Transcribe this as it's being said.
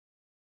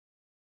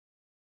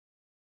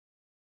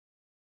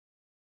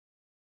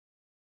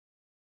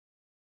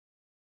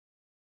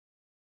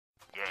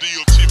Still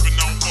tipping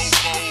on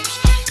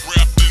Morose,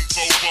 wrapped in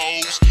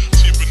Phobos.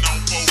 Tipping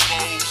on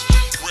Morose,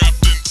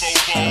 wrapped in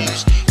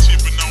Phobos.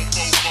 Tipping on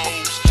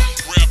Morose,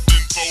 wrapped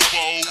in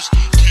Phobos.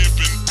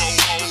 Tipping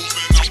Phobos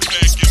and I'm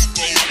packing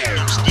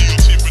Phobos. I'm still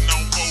tipping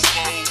on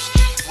Morose,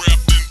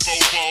 wrapped in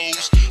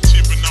Phobos.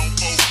 Tipping on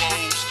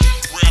Morose,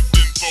 wrapped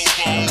in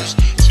Phobos.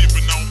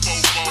 Tipping on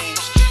Morose,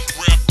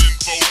 wrapped in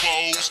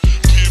Phobos.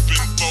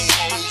 Tipping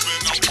Phobos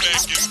and I'm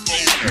packing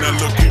Phobos. Now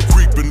look who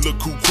creepin',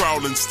 look who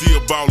crawlin', still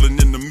ballin'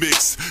 in the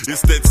mix.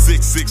 It's that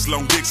 6'6"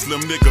 long dick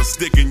slim nigga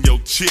sticking your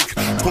chick.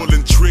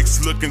 Pulling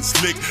tricks, looking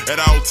slick at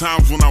all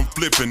times when I'm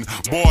flippin'.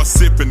 Bar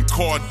sippin',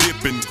 car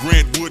dippin',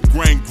 Grant Wood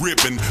grain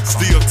grippin'.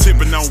 Still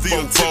tippin' on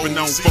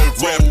Phobos,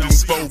 wrapped in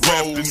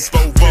Phobos,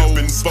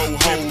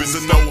 hoes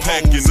and no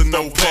packins and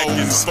no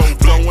packins.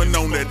 Blowin'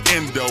 on that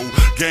Endo,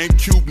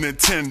 GameCube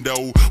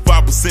Nintendo.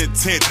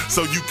 5% tint,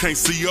 so you can't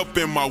see up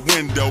in my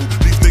window.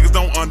 These niggas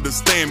don't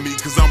understand me,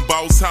 cause I'm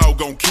boss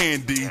hog on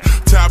candy.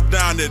 Top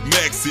down at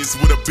Maxis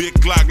with a big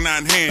Glock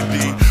 9 handy.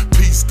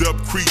 Pieced up,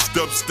 creased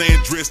up,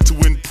 stand dressed to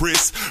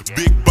impress.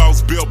 Big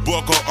boss belt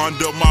buckle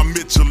under my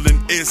Michelin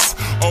S.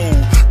 Oh,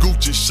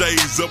 Gucci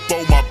shades up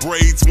on my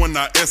braids when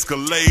I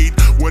escalade.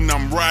 When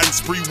I'm riding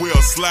spree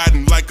wheel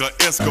sliding like a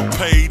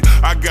escapade.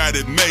 I got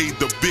it made,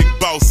 the big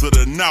boss of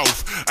the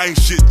North. Ain't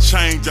shit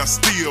changed, I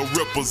still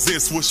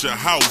represent Swisher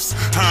House.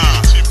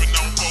 Tipping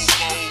on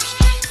Phobos,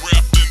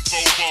 wrapped in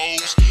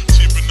Phobos.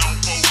 Tipping on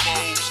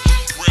Phobos,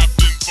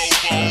 wrapped in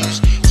Phobos.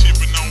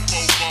 Tipping on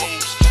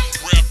Phobos,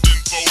 wrapped in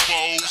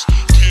Phobos.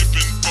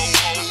 Tipping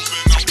Phobos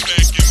and I'm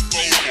packing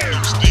Phobos.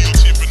 I'm still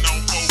tipping on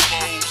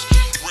Phobos,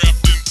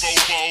 wrapped in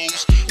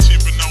Phobos.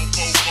 Tipping on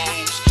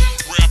Phobos,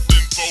 wrapped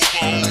in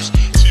Phobos.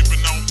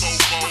 Tipping on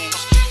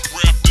Phobos,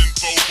 wrapped in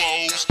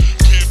Phobos.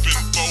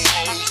 Tipping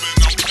Phobos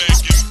and I'm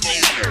packing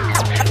Phobos.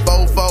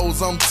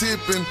 Fofos, I'm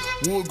tipping,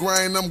 wood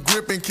grain, I'm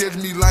gripping. Catch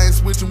me lane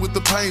switching with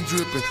the paint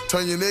dripping.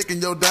 Turn your neck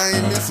and your day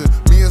ain't missing.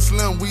 Me and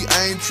Slim, we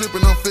ain't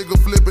tripping. I'm figure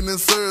flipping and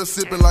syrup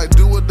sipping. Like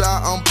do or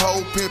die, I'm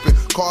pole pimping.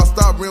 Car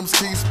stop, rims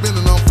keep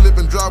spinning. I'm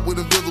flipping, drop with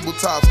invisible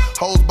tops.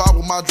 Hose bob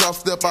with my drop,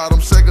 step out.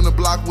 I'm shaking the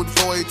block with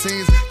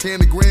 418s.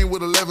 Candy green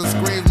with 11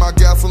 screens. My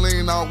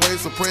gasoline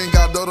always supreme.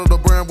 Got Dodo the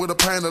brand with a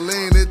pain of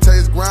lean. It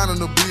tastes grinding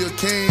to be a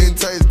king. It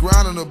tastes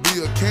grinding to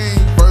be a king.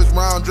 First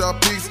round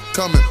drop piece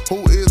coming.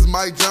 Who is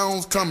Mike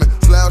Jones coming?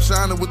 Slab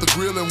shining with the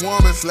grillin'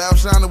 woman. Slab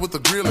shining with the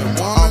grillin'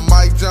 woman. I'm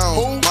Mike Jones.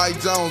 Who? Mike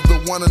Jones, the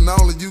one and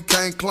only. You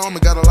can't clone me.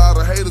 Got a lot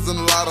of haters and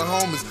a lot of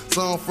homies.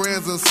 Some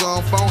friends and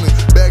some phony.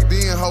 Back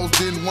then hoes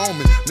didn't want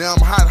me. Now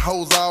I'm hot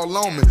hoes all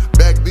on me.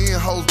 Back then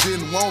hoes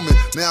didn't want me.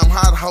 Now I'm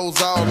hot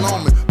hoes all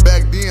on me.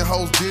 Back then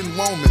hoes didn't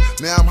want me.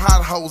 Now I'm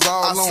hot hoes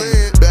all on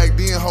me. Back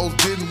then hoes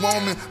didn't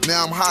want me.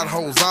 Now I'm hot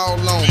hoes all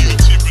on me.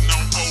 Tipping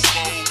on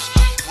Phobos,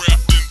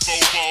 wrapped in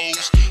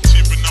Phobos.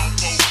 Tipping on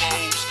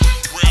Phobos,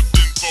 wrapped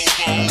in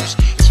Phobos.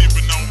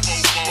 Tipping on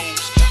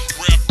Phobos,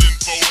 wrapped in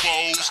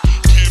Phobos.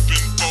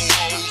 Tipping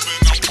Phobos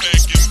and I'm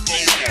packing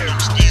Phobos. I'm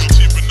still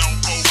tipping on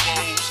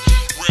Phobos,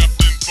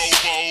 wrapped in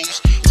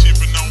Phobos.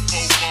 Tipping on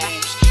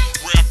Phobos,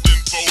 wrapped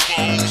in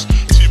Phobos.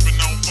 Tipping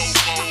on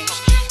Phobos,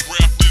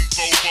 wrapped in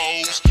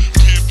Phobos.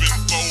 Tipping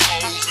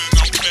Phobos and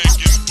I'm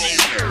packing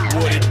Phobos.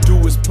 What it do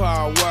is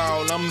power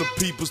wow, I'm the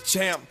people's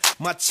champ.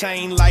 My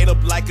chain light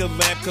up like a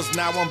lamp, cause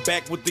now I'm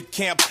back with the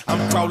camp.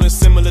 I'm crawling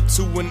similar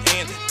to an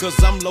ant, cause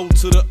I'm low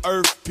to the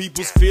earth.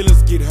 People's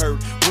feelings get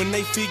hurt when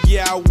they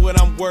figure out what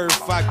I'm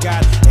worth. I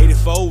got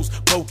 84s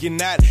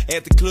poking out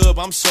at the club,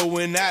 I'm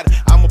showing out.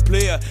 I'm a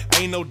player,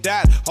 ain't no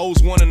doubt.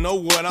 Hoes wanna know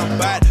what I'm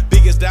about.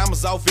 Biggest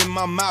diamonds off in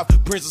my mouth,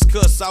 princess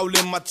cuts all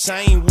in my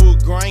chain.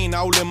 Wood grain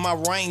all in my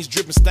range,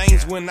 dripping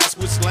stains when I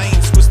switch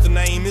lanes. Switch the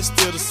name, it's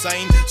still the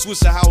same.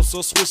 Switch a house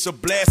or switch a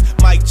blast.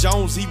 Mike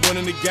Jones, he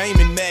running the game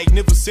and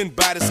magnificent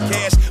by this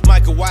cash.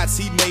 Michael Watts,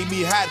 he made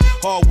me hot.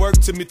 Hard work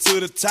took me to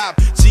the top.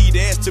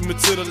 G-Dash took me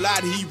to the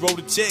lot. He wrote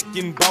a check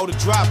and bought a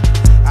drop.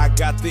 I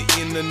got the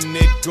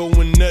internet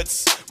going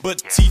nuts, but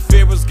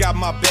T-Ferris got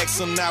my back,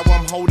 so now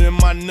I'm holding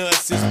my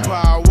nuts. It's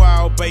power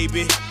wow,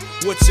 baby.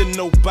 What you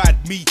know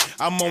about me?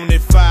 I'm on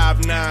that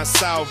 5-9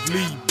 South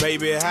Lee,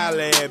 baby.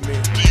 Holla at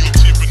me.